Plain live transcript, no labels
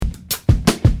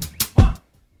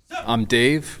I'm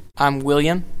Dave. I'm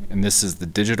William. And this is the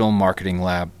Digital Marketing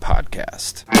Lab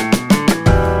podcast.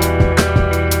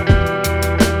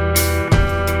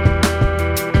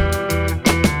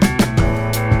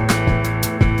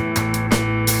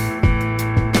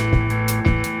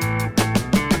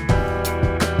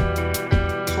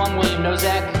 So I'm William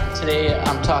Nozak. Today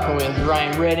I'm talking with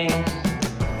Ryan Redding,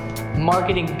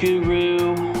 marketing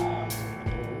guru.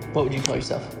 What would you call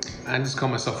yourself? I just call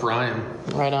myself Ryan.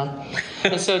 Right on.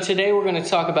 And so today we're going to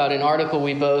talk about an article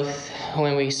we both,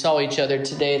 when we saw each other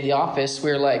today at the office,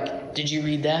 we were like, did you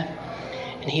read that?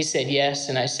 And he said yes,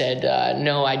 and I said,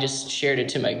 no, I just shared it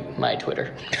to my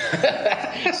Twitter.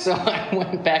 So I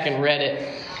went back and read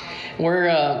it.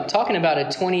 We're talking about a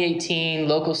 2018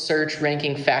 local search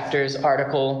ranking factors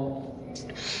article.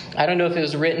 I don't know if it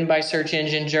was written by Search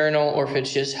Engine Journal or if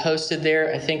it's just hosted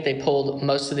there. I think they pulled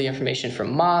most of the information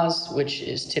from Moz, which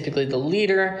is typically the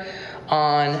leader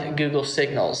on Google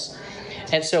Signals.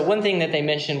 And so one thing that they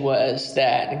mentioned was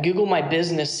that Google My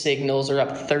Business signals are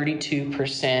up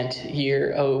 32%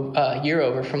 year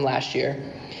over from last year.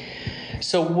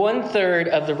 So 1/3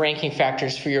 of the ranking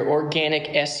factors for your organic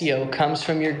SEO comes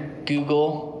from your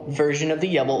Google version of the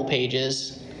Yellow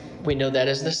Pages. We know that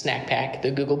as the snack pack,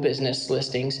 the Google business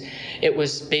listings. It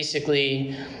was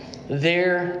basically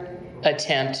their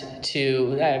attempt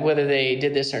to, whether they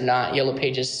did this or not, Yellow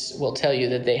Pages will tell you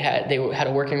that they had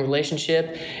a working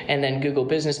relationship, and then Google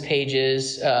Business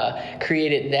Pages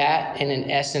created that in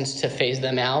essence to phase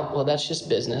them out. Well, that's just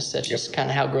business. That's just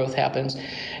kind of how growth happens.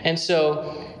 And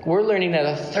so we're learning that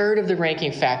 1/3 of the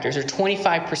ranking factors, or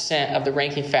 25% of the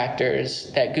ranking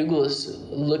factors that Google is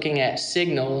looking at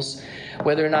signals,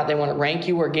 whether or not they want to rank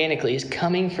you organically, is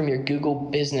coming from your Google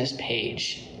Business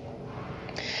page.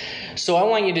 So I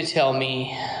want you to tell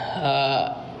me,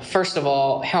 first of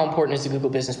all, how important is the Google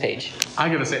Business page? I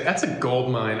gotta say, that's a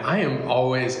gold mine. I am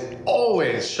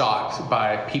always shocked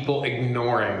by people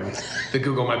ignoring the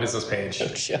Google My Business page. No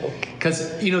joke.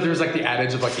 Because, there's like the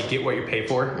adage of like, you get what you pay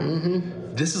for.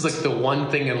 Mm-hmm. This is like the one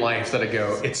thing in life that I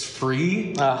go, it's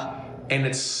free, and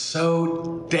it's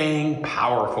so dang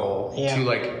powerful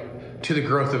to the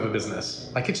growth of a business.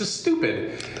 Like, it's just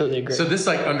stupid. Completely agree. So this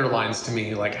underlines to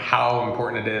me how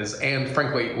important it is, and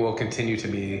frankly will continue to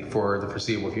be for the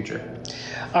foreseeable future.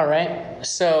 All right.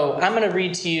 So I'm going to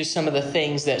read to you some of the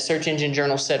things that Search Engine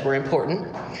Journal said were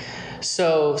important.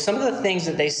 So some of the things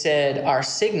that they said are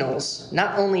signals,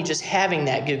 not only just having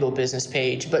that Google Business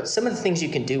page, but some of the things you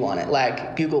can do on it,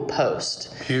 like Google Post.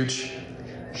 Huge.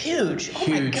 Oh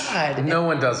my God. No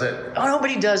one does it. Oh,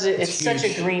 nobody does it. It's such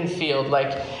a green field.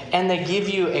 And they give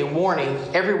you a warning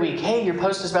every week. Hey, your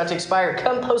post is about to expire.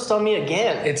 Come post on me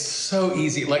again. It's so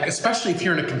easy. Especially if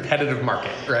you're in a competitive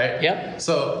market, right? Yep.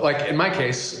 So in my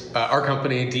case, our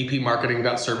company, DP Marketing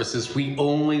Services, we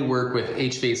only work with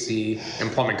HVAC and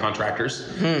plumbing contractors.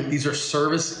 These are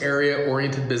service area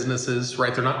oriented businesses,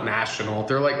 right? They're not national.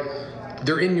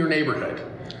 They're in your neighborhood,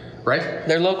 right?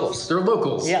 They're locals. They're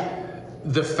locals. Yeah.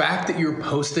 The fact that you're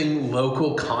posting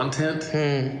local content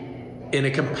in a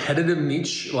competitive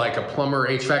niche like a plumber,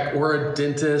 HVAC, or a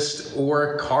dentist,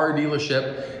 or a car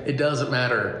dealership, it doesn't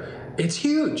matter. It's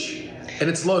huge, and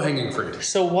it's low-hanging fruit.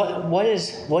 So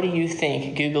what do you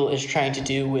think Google is trying to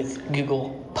do with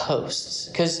Google Posts?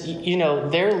 Because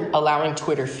they're allowing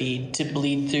Twitter feed to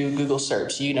bleed through Google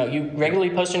search. You regularly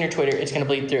post on your Twitter, it's going to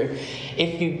bleed through.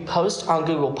 If you post on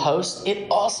Google Posts, it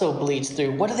also bleeds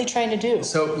through. What are they trying to do?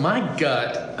 So my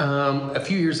gut, a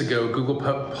few years ago, Google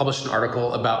published an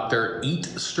article about their EAT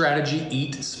strategy.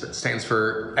 EAT stands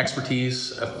for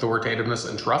expertise, authoritativeness,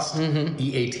 and trust.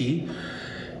 EAT.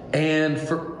 And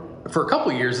for a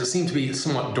couple of years, it seemed to be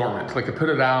somewhat dormant. They put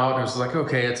it out, and it was like,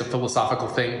 okay, it's a philosophical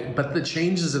thing. But the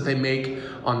changes that they make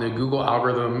on the Google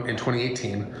algorithm in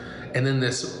 2018, and then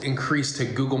this increase to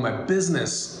Google My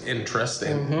Business interest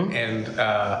and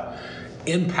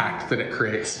impact that it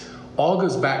creates, all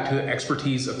goes back to the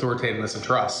expertise, authoritativeness, and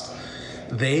trust.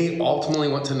 They ultimately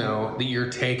want to know that you're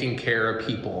taking care of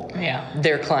people. Yeah,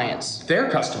 their clients. Their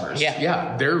customers.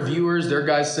 Yeah, their viewers, their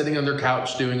guys sitting on their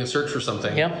couch doing a search for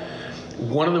something. Yeah.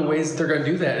 One of the ways that they're going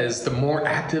to do that is the more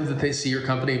active that they see your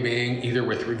company being, either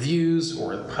with reviews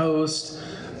or the post,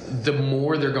 the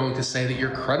more they're going to say that you're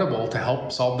credible to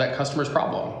help solve that customer's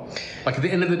problem. At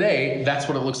the end of the day, that's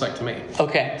what it looks like to me.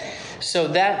 Okay.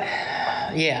 So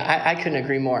I couldn't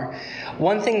agree more.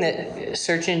 One thing that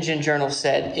Search Engine Journal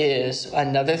said is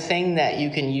another thing that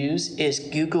you can use is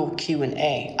Google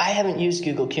Q&A. I haven't used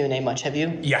Google Q&A much. Have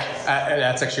you? Yeah,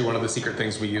 that's actually one of the secret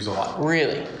things we use a lot.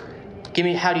 Really?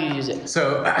 How do you use it?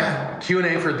 So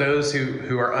Q&A for those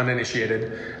who are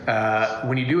uninitiated.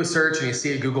 When you do a search and you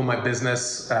see a Google My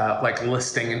Business like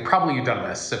listing, and probably you've done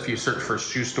this. If you search for a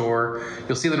shoe store,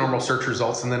 you'll see the normal search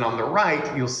results. And then on the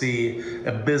right, you'll see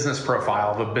a business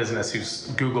profile of a business who's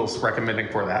Google's recommending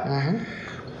for that.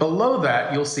 Mm-hmm. Below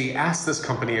that, you'll see ask this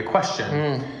company a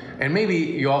question. And maybe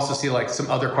you also see like some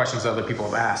other questions that other people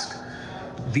have asked.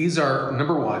 These are,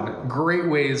 number one, great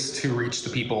ways to reach the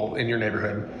people in your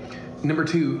neighborhood. Number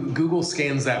two, Google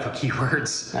scans that for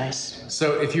keywords. Nice.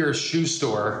 So if you're a shoe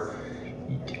store,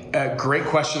 great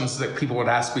questions that people would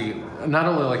ask me, not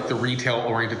only like the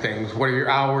retail-oriented things, what are your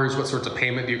hours, what sorts of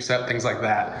payment do you accept, things like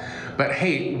that. But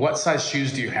hey, what size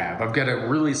shoes do you have? I've got a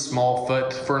really small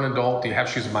foot for an adult. Do you have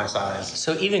shoes of my size?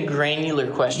 So even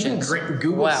granular questions.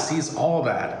 Google sees all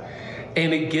that.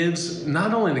 And it gives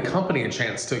not only the company a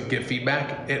chance to give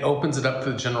feedback, it opens it up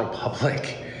to the general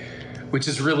public, which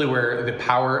is really where the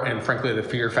power and frankly the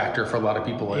fear factor for a lot of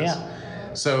people is. Yeah.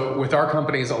 So with our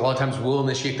companies, a lot of times we'll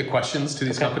initiate the questions to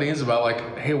these companies about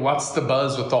like, hey, what's the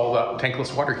buzz with all the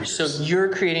tankless water heaters? So you're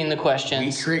creating the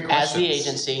questions, we create questions as the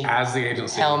agency. As the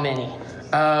agency. How many?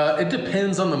 It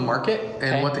depends on the market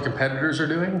and what the competitors are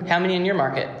doing. How many in your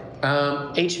market?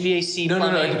 HVAC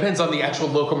plumbing? No. It depends on the actual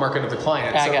local market of the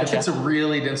client. I so gotcha. if it's a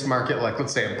really dense market, like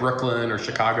let's say Brooklyn or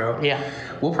Chicago,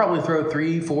 we'll probably throw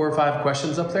 3, 4, or 5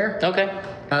 questions up there. Okay.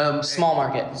 Small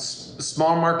market.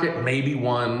 Small market, maybe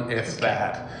 1, if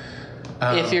that.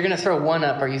 If you're going to throw 1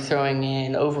 up, are you throwing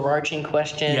in overarching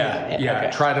question? Yeah.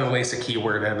 Okay. Try to lace a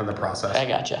keyword in the process. I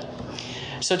gotcha.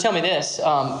 So tell me this,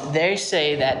 they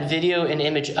say that video and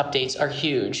image updates are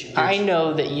huge. I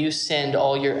know that you send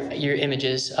all your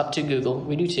images up to Google.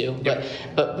 We do too,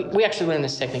 but we actually learned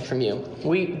this technique from you.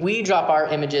 We drop our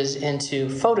images into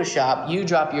Photoshop, you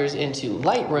drop yours into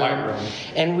Lightroom.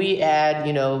 And we add,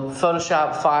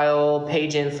 Photoshop file,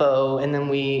 page info, and then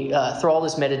we throw all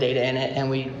this metadata in it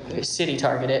and we city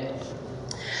target it.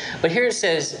 But here it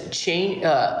says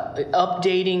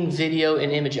updating video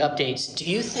and image updates. Do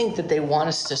you think that they want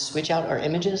us to switch out our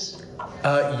images?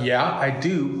 Yeah, I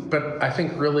do. But I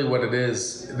think really what it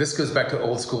is, this goes back to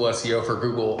old school SEO for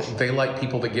Google. They like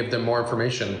people that give them more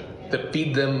information, that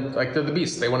feed them like they're the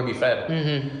beast. They want to be fed.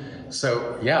 Mm-hmm.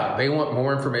 So yeah, they want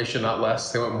more information, not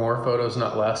less. They want more photos,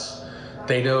 not less.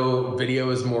 They know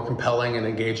video is more compelling and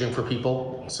engaging for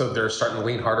people. So they're starting to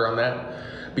lean harder on that.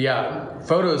 But yeah,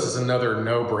 photos is another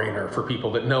no-brainer for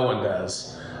people that no one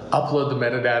does. Upload the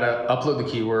metadata, upload the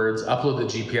keywords, upload the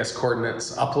GPS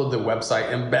coordinates, upload the website,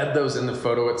 embed those in the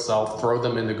photo itself, throw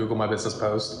them into Google My Business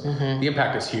Post. Mm-hmm. The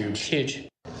impact is huge. Huge.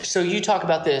 So you talk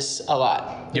about this a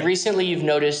lot. Yep. Recently you've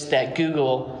noticed that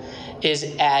Google is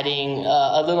adding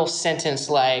a little sentence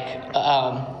like,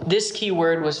 this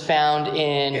keyword was found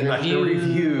in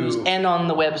reviews and on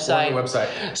the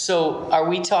website. So are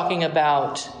we talking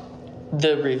about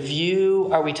the review?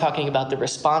 Are we talking about the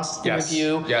response to the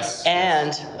review? Yes.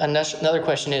 And another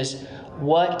question is,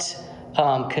 what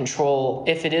control,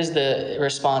 if it is the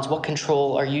response, what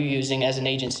control are you using as an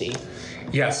agency?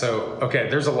 Yeah, so,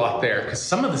 there's a lot there because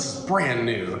some of this is brand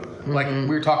new. Mm-hmm. Like we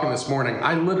were talking this morning,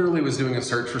 I literally was doing a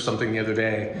search for something the other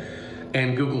day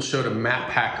and Google showed a map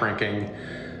pack ranking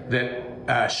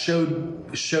that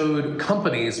showed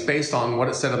companies based on what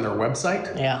it said on their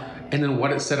website. Yeah. And then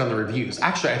what it said on the reviews.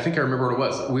 Actually, I think I remember what it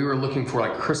was. We were looking for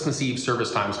like Christmas Eve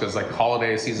service times because like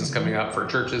holiday season's coming up for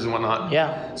churches and whatnot.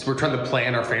 Yeah. So we're trying to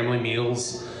plan our family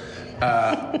meals.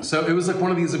 So it was like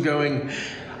one of these of going,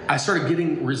 I started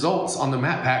getting results on the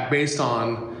map pack based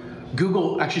on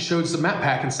Google actually showed the map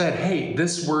pack and said, hey,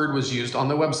 this word was used on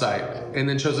the website. And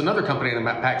then shows another company in the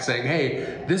map pack saying,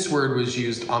 hey, this word was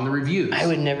used on the reviews. I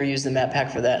would never use the map pack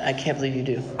for that. I can't believe you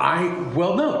do.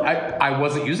 I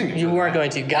wasn't using it. You weren't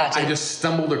going to. Gotcha. I just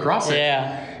stumbled across it.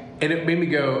 Yeah. And it made me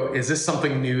go, is this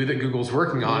something new that Google's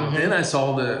working on? Mm-hmm. Then I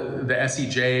saw the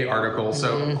SEJ article.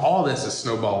 So all this is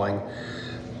snowballing.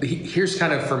 Here's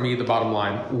kind of, for me, the bottom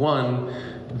line. One,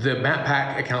 the map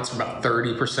pack accounts for about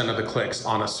 30% of the clicks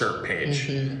on a SERP page.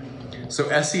 Mm-hmm. So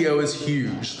SEO is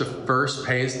huge. The first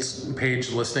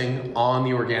page listing on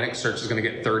the organic search is going to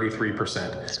get 33%.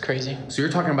 That's crazy. So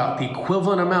you're talking about the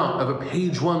equivalent amount of a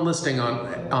page 1 listing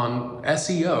on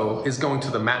SEO is going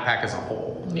to the map pack as a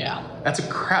whole. Yeah. That's a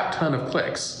crap ton of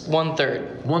clicks.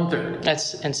 1/3. 1/3.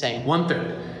 That's insane.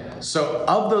 1/3. So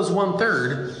of those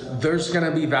 1/3, there's going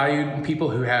to be valued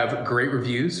people who have great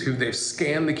reviews, who they've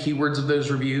scanned the keywords of those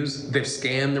reviews. They've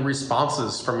scanned the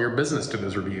responses from your business to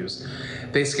those reviews.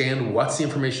 They scanned what's the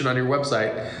information on your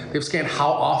website. They've scanned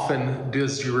how often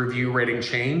does your review rating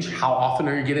change? How often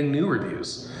are you getting new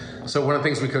reviews? So one of the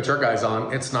things we coach our guys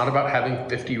on, it's not about having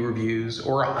 50 reviews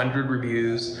or 100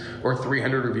 reviews or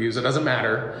 300 reviews. It doesn't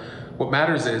matter. What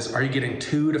matters is, are you getting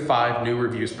 2 to 5 new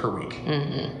reviews per week?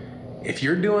 If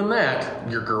you're doing that,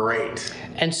 you're great.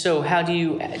 And so how do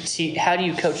you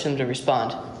coach them to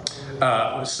respond?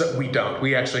 So we don't.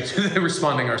 We actually do the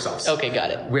responding ourselves. Okay, got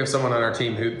it. We have someone on our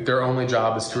team who their only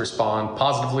job is to respond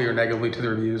positively or negatively to the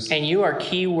reviews. And you are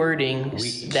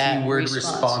keywording that keyword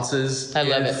response. responses. I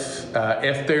love it.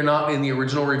 If they're not in the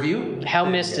original review. How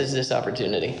missed is this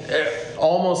opportunity?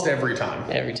 Almost every time.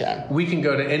 Every time. We can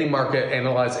go to any market,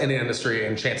 analyze any industry,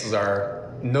 and chances are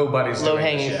nobody's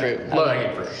low-hanging fruit.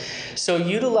 Low-hanging fruit. So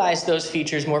utilize those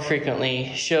features more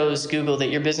frequently shows Google that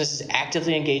your business is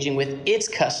actively engaging with its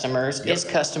customers, its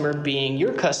customer being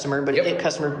your customer, but its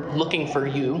customer looking for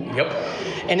you.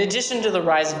 In addition to the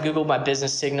rise of Google My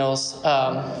Business signals,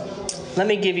 let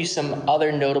me give you some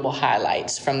other notable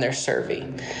highlights from their survey.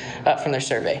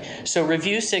 So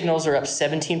review signals are up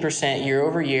 17% year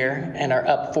over year and are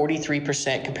up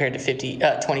 43% compared to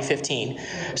 2015.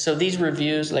 So these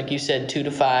reviews, like you said, 2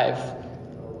 to 5.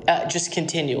 Just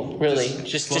continual, really.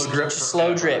 Just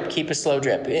slow drip. Keep a slow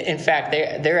drip. In fact,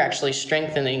 they're actually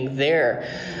strengthening their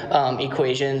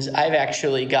equations. I've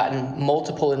actually gotten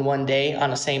multiple in one day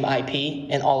on the same IP,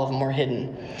 and all of them were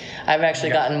hidden. I've actually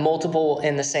gotten multiple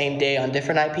in the same day on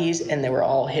different IPs, and they were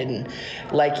all hidden.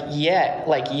 Like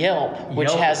Yelp,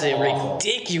 which has a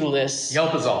ridiculous...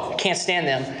 Yelp is awful. Can't stand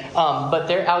them. But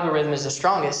their algorithm is the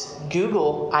strongest.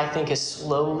 Google, I think, is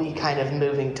slowly kind of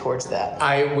moving towards that.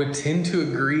 I would tend to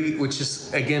agree, which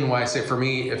is, again, why I say for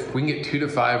me, if we can get 2 to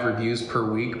 5 reviews per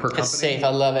week per company... It's safe. I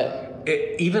love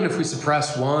it. Even if we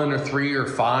suppress 1 or 3 or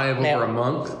 5 over a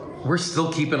month, we're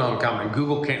still keeping on coming.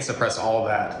 Google can't suppress all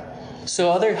that.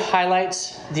 So other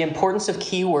highlights, the importance of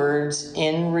keywords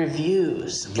in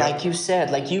reviews. Like you said,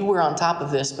 like you were on top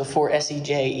of this before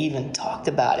SEJ even talked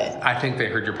about it. I think they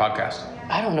heard your podcast.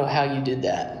 I don't know how you did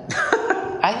that.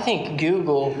 I think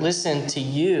Google listened to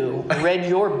you, read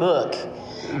your book,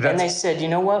 and they said, you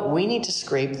know what? We need to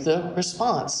scrape the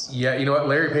response. Yeah, you know what?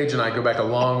 Larry Page and I go back a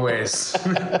long ways.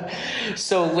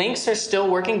 So links are still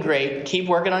working great. Keep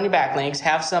working on your backlinks.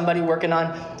 Have somebody working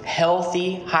on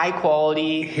healthy, high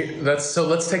quality. So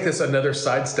let's take this another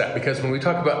side step, because when we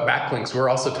talk about backlinks, we're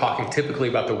also talking typically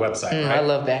about the website, right? I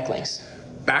love backlinks.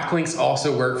 Backlinks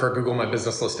also work for Google My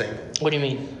Business listing. What do you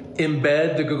mean?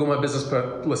 Embed the Google My Business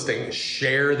listing.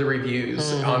 Share the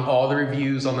reviews. On all the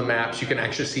reviews on the maps, you can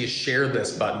actually see a share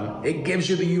this button. It gives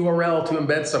you the URL to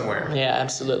embed somewhere. Yeah,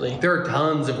 absolutely. There are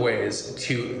tons of ways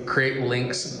to create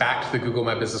links back to the Google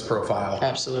My Business profile.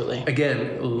 Absolutely.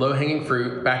 Again, low-hanging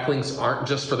fruit. Backlinks aren't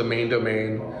just for the main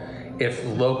domain. If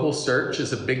local search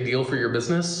is a big deal for your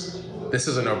business, this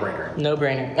is a no-brainer.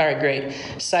 No-brainer. All right, great.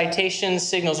 Citation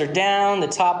signals are down. The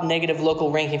top negative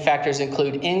local ranking factors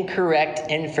include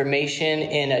incorrect information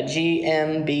in a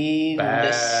GMB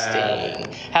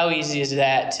listing. How easy is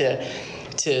that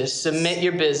to submit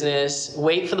your business,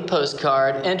 wait for the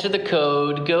postcard, enter the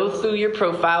code, go through your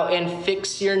profile, and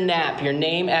fix your NAP, your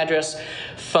name, address,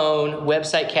 phone,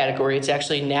 website category. It's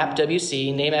actually NAP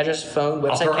WC, name, address, phone,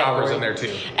 website I'll throw category. hours in there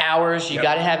too. Hours, you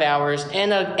got to have hours,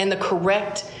 and the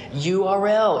correct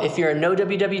URL. If you're a no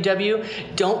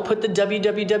www, don't put the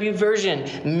www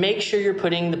version. Make sure you're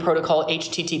putting the protocol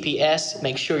HTTPS.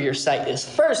 Make sure your site is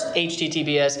first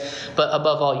HTTPS, but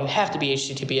above all, you have to be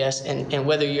HTTPS. And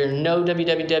whether you're no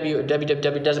www or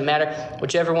www, doesn't matter.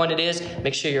 Whichever one it is,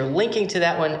 make sure you're linking to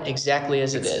that one exactly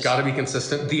as it is. It's got to be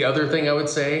consistent. The other thing I would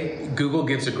say, Google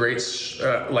gives a great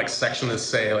section to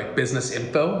say like business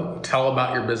info. Tell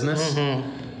about your business.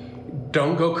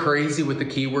 Don't go crazy with the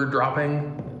keyword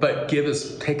dropping, but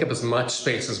take up as much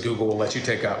space as Google will let you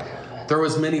take up. Throw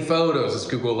as many photos as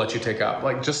Google will let you take up.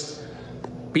 Like, just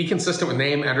be consistent with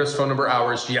name, address, phone number,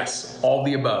 hours. Yes, all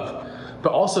the above.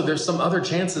 But also, there's some other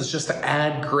chances just to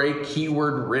add great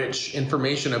keyword-rich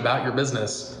information about your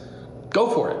business. Go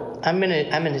for it. I'm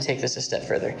gonna take this a step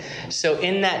further. So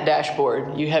in that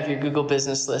dashboard, you have your Google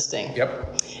Business listing.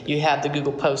 Yep. You have the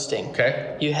Google posting.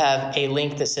 Okay. You have a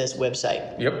link that says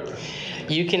website. Yep.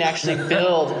 You can actually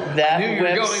build that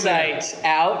website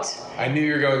out. I knew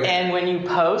you were going there. And when you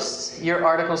post your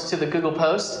articles to the Google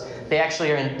Post, they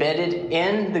actually are embedded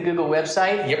in the Google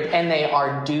website. Yep. And they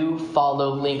are do follow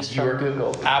links from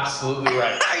Google. Absolutely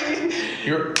right.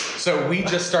 So we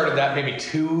just started that maybe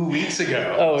 2 weeks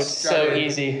ago. Oh, it's so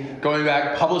easy. Going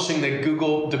back, publishing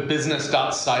the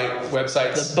business.site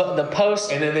websites. The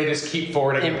post. And then they just keep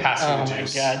forwarding and passing the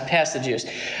juice. Oh my God, pass the juice.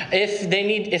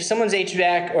 If someone's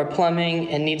HVAC or plumbing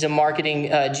and needs a marketing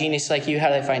genius like you, how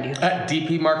do they find you? At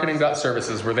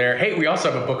dpmarketing.services. We're there. Hey, we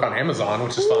also have a book on Amazon,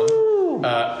 which is fun.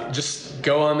 Just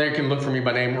go on there. You can look for me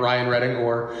by name, Ryan Redding,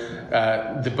 or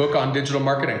the book on digital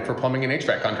marketing for plumbing and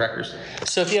HVAC contractors.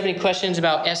 So if you have any questions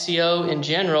about SEO in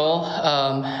general,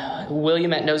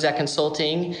 William at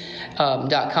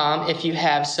nozakconsulting.com. If you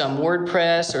have some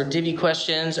WordPress or Divi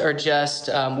questions or just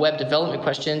web development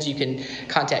questions, you can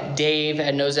contact Dave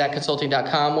at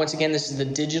nozakconsulting.com. Once again, this is the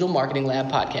Digital Marketing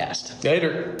Lab podcast.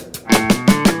 Later.